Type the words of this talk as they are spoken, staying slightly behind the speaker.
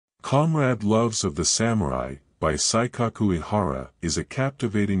Comrade Loves of the Samurai, by Saikaku Ihara, is a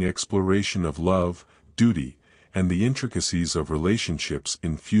captivating exploration of love, duty, and the intricacies of relationships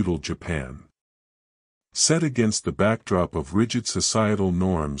in feudal Japan. Set against the backdrop of rigid societal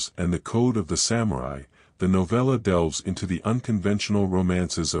norms and the code of the samurai, the novella delves into the unconventional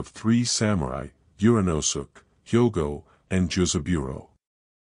romances of three samurai, Yuranosuke, Hyōgo, and Jūzaburō.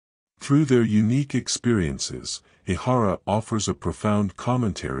 Through their unique experiences, Ihara offers a profound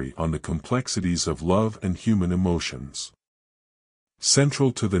commentary on the complexities of love and human emotions.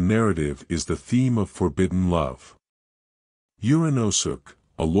 Central to the narrative is the theme of forbidden love. Yuranosuke,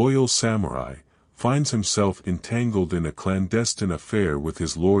 a loyal samurai, finds himself entangled in a clandestine affair with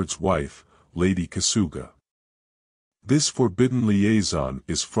his lord's wife, Lady Kasuga. This forbidden liaison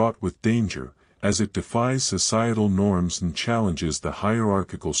is fraught with danger, as it defies societal norms and challenges the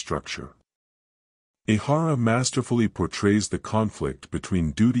hierarchical structure. Ihara masterfully portrays the conflict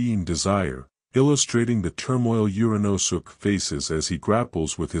between duty and desire, illustrating the turmoil Yuranosuke faces as he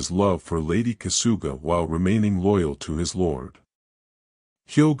grapples with his love for Lady Kasuga while remaining loyal to his lord.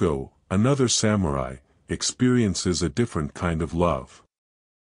 Hyōgo, another samurai, experiences a different kind of love.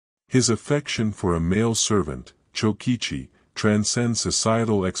 His affection for a male servant, Chokichi, transcends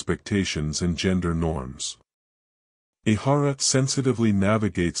societal expectations and gender norms. Ihara sensitively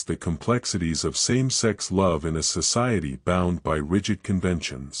navigates the complexities of same-sex love in a society bound by rigid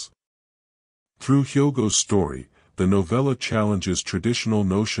conventions. Through Hyōgo's story, the novella challenges traditional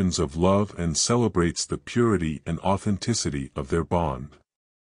notions of love and celebrates the purity and authenticity of their bond.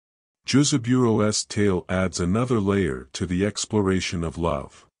 Jūzaburō's tale adds another layer to the exploration of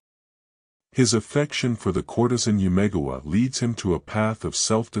love. His affection for the courtesan Umegawa leads him to a path of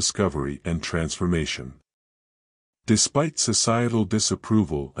self-discovery and transformation. Despite societal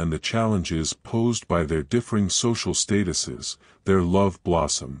disapproval and the challenges posed by their differing social statuses, their love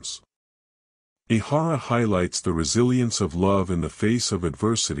blossoms. Ihara highlights the resilience of love in the face of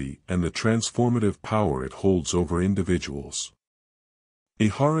adversity and the transformative power it holds over individuals.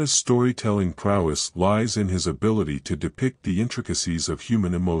 Ihara's storytelling prowess lies in his ability to depict the intricacies of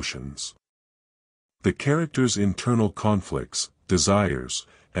human emotions. The characters' internal conflicts, desires,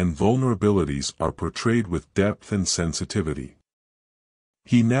 and vulnerabilities are portrayed with depth and sensitivity.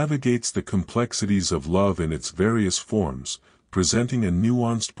 He navigates the complexities of love in its various forms, presenting a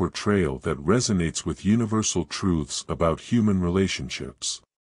nuanced portrayal that resonates with universal truths about human relationships.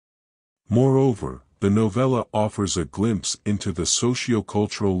 Moreover, the novella offers a glimpse into the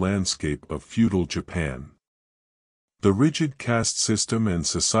socio-cultural landscape of feudal Japan. The rigid caste system and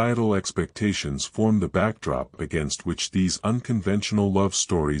societal expectations form the backdrop against which these unconventional love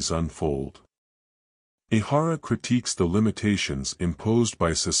stories unfold. Ihara critiques the limitations imposed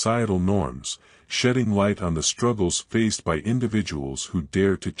by societal norms, shedding light on the struggles faced by individuals who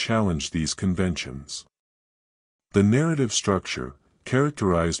dare to challenge these conventions. The narrative structure,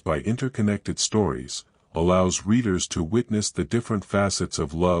 characterized by interconnected stories, allows readers to witness the different facets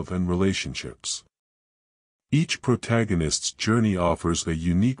of love and relationships. Each protagonist's journey offers a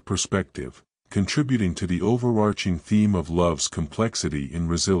unique perspective, contributing to the overarching theme of love's complexity and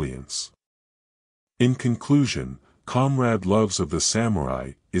resilience. In conclusion, Comrade Loves of the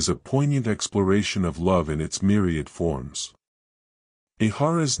Samurai is a poignant exploration of love in its myriad forms.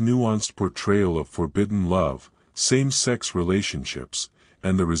 Ihara's nuanced portrayal of forbidden love, same-sex relationships,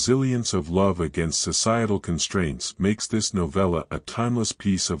 and the resilience of love against societal constraints makes this novella a timeless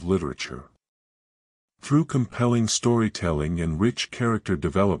piece of literature. Through compelling storytelling and rich character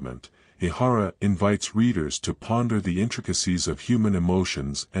development, Ihara invites readers to ponder the intricacies of human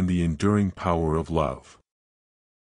emotions and the enduring power of love.